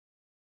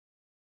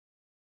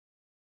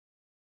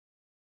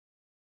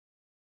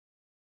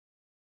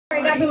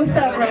I gotta be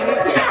myself, bro.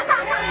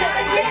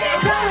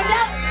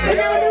 With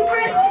no new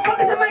friends,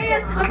 focus on my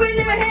hands, I'm putting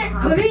in my hand,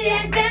 I'm gonna be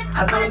that fat,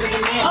 I'm gonna be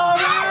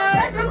that.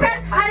 That's my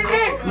crest, I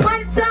demand,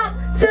 one top,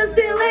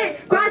 still in,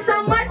 grind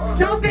so much,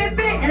 no fit,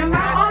 and I'm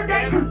out all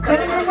day,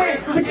 cause I'm win.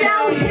 But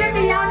y'all don't hear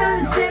me, y'all don't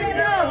understand it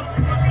all.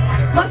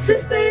 My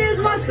sister is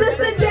my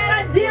sister that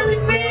I dearly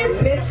miss.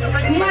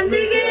 My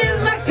nigga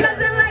is my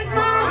cousin like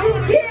mom, who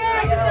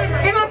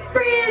cares? And my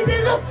friends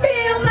is my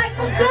fam like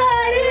my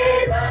blood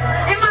is.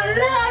 And my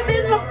love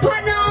is my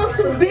partner on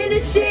some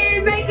business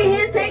shit, making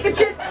hits, taking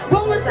trips.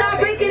 Side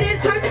breaking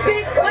it, turn the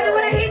big. Wonder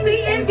what I hate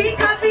me, envy,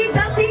 copy,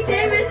 just see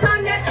damn it's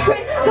time that you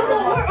quit. Cause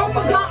on her, oh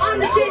my god, I'm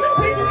the shit.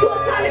 Break the tool,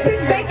 sign the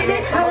piece, baking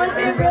it. I want to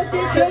say real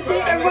shit, chill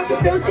shit, everyone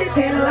can feel shit,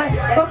 can like,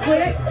 fuck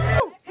with it.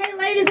 Hey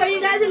ladies, are you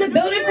guys in the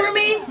building for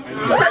me?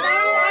 Cause I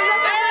hope I'm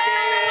not the only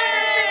one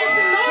that's making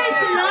some noise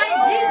tonight.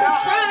 Jesus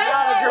Christ.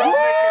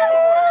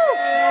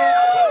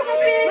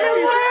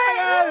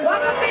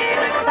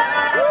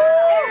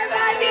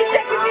 Everybody be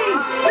checking me.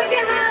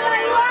 Looking high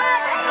like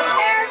what?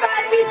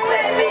 Everybody be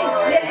sweating me.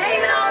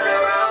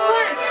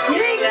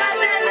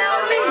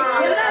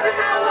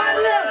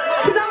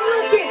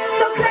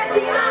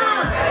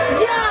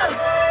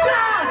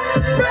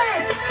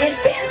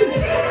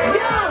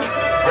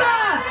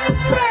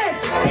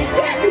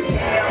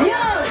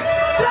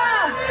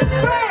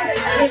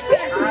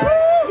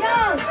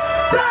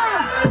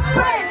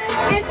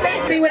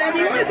 Whatever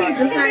you want to be,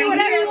 just not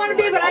whatever you want to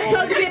be, but I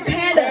chose to be a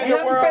panda and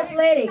I'm the first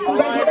lady.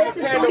 Congratulations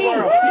to me.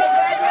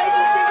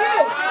 Congratulations to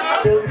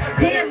you.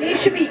 Damn, you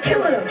should be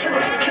killing them.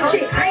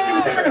 Shit, I ain't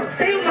even feeling them.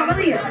 Say to my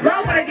millions.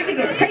 Love what I give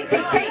again. Take,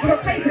 go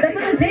places. That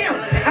feelings down.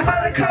 I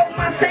follow the code with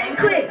my same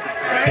clip.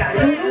 Got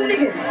new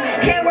niggas.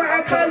 Can't wear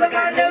our clothes on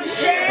my new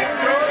shit.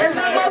 That's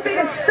my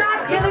motherfucker.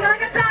 Stop. You looking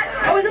like a thought.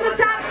 Always on the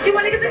top. You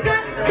want to get the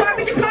gun? So I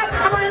beat your pop.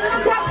 I'm on a little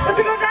guap. Let's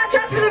go down.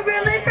 Trust for the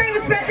real and free.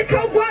 Respect the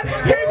code guap.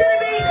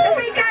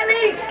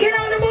 Get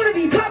on the motor,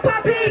 be pop,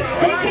 P. They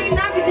can't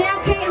knock me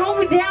down, can't hold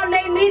me down.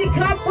 They need to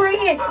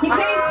comprehend. You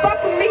can't fuck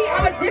with me.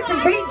 I'm a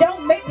different breed.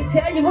 Don't make me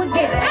tell you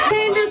again.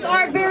 Pandas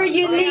are very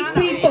unique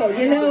people,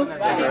 you know.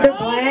 They're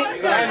black,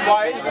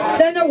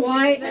 then they're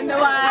white, and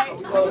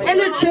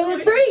they're children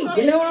free.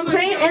 You know what I'm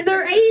saying? And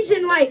they're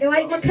Asian, like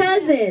my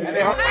cousin.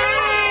 Hey,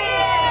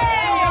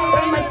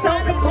 my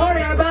son, good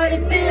morning. How about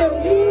it feel?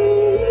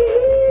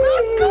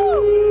 Let's go.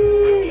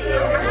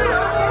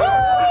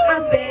 I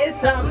spent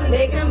some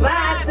nigga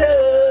vibe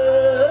too.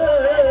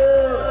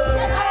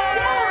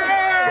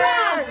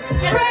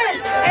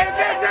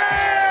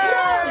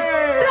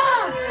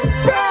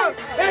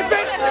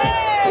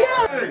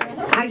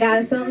 I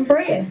got something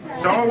for you.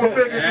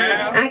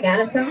 I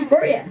got something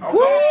for you.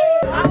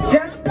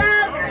 Dressed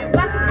up,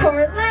 lots of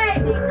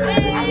correlate.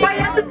 Right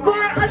at the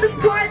bar on the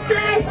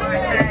party.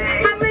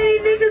 How many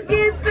niggas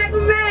get smacked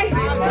with me?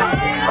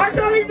 Watch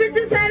all these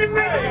bitches had it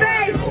make a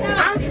face.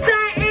 I'm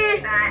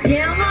starting,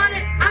 yeah I'm on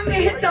it. I'm in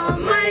here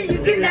throwing money. You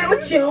can have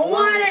what you don't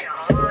want it.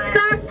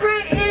 Start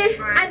fronting,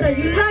 I know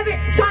you love it.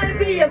 Trying to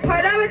be a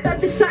part of it,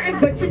 thought you're something,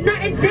 but you're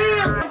nothing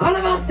down. All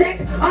of our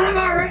sex, all of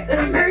our rights, and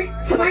I'm married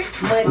to my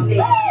money.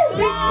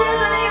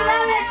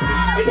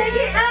 You take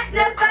it up,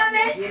 no for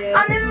me.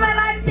 I'm living my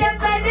life, yeah,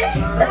 baby.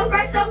 So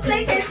fresh, so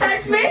clean, can't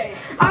touch me.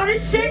 All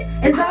this shit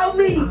is all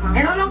me.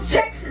 And all them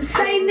checks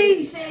say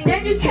niche.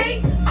 Then you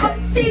can't touch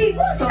Steve.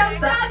 So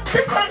stop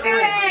the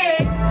fuckery.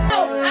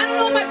 Oh, I don't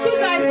know about you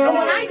guys, but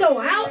when I go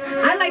out,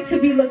 I like to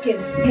be looking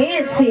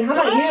fancy. How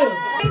about you?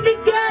 The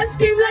girls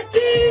scream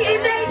lucky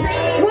and they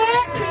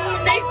what?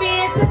 They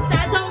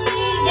fantasize on me.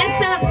 Yes,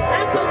 sir.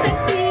 I'm so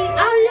sexy.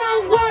 I'm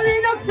young, wild,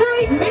 and I'm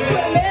free. Mix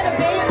with a little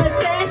bit of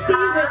sassy,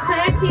 with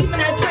classy.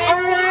 When I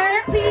transfer,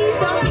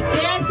 don't be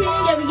dancing.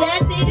 Yeah, we got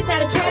things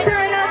out of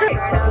transfer.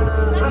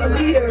 I'm a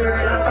leader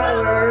and a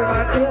follower.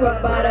 My crew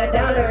about $1.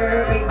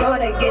 We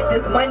gonna get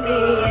this money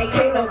and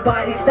can't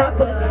nobody stop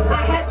us. I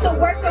had to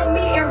work on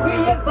me and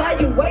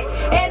reevaluate,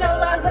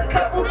 analyze a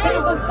couple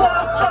things before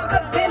I fuck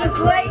up, then it's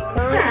late.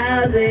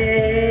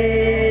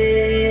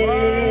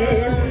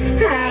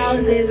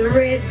 Houses,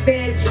 rich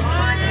bitch,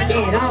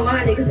 and all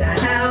my niggas got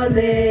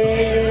houses.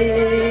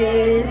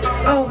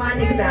 All my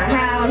niggas got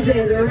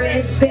houses,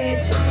 rich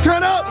bitch.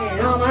 Turn up!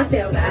 And all my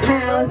fam got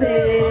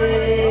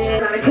houses.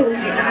 Got a cool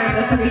shit, I ain't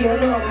gonna show you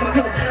alone. My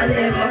coach, I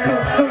live my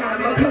coach,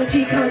 around my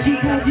coachy.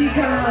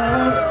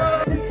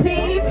 The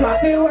team,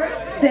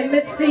 Flopitworks,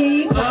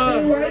 MFC,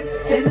 Flopitworks,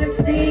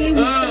 MFC,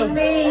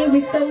 we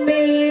so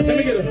mean. Let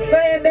me get a Go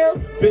ahead, Mills.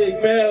 Big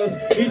Mills,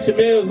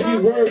 NishaMillz, we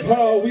work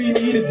hard, we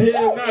need a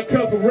deal. Not a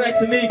couple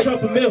racks, I need a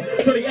couple mil.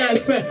 So the ass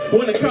fat,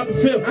 want a couple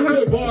feel.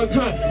 Your bars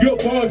hot, your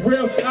bars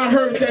real. I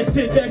heard that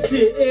shit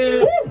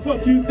is.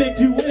 Fuck you think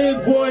you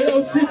is, boy,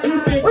 oh shit you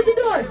think. What you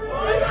doing?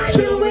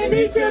 Chillin' with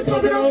Nisha,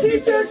 smoking on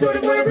Keisha, shorty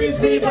wanna reach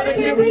me, but I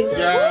can't reach. It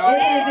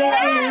ain't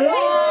been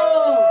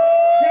long.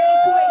 Journey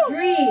to a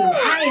dream.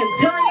 I am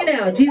telling you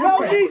now, Jesus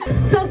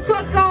Christ. So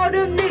fuck all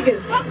them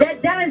niggas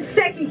that down in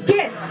second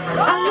guess.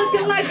 I'm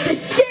looking like the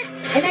shit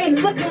and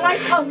they looking like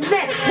a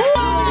mess.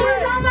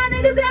 All my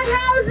niggas got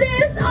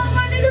houses, all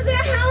my niggas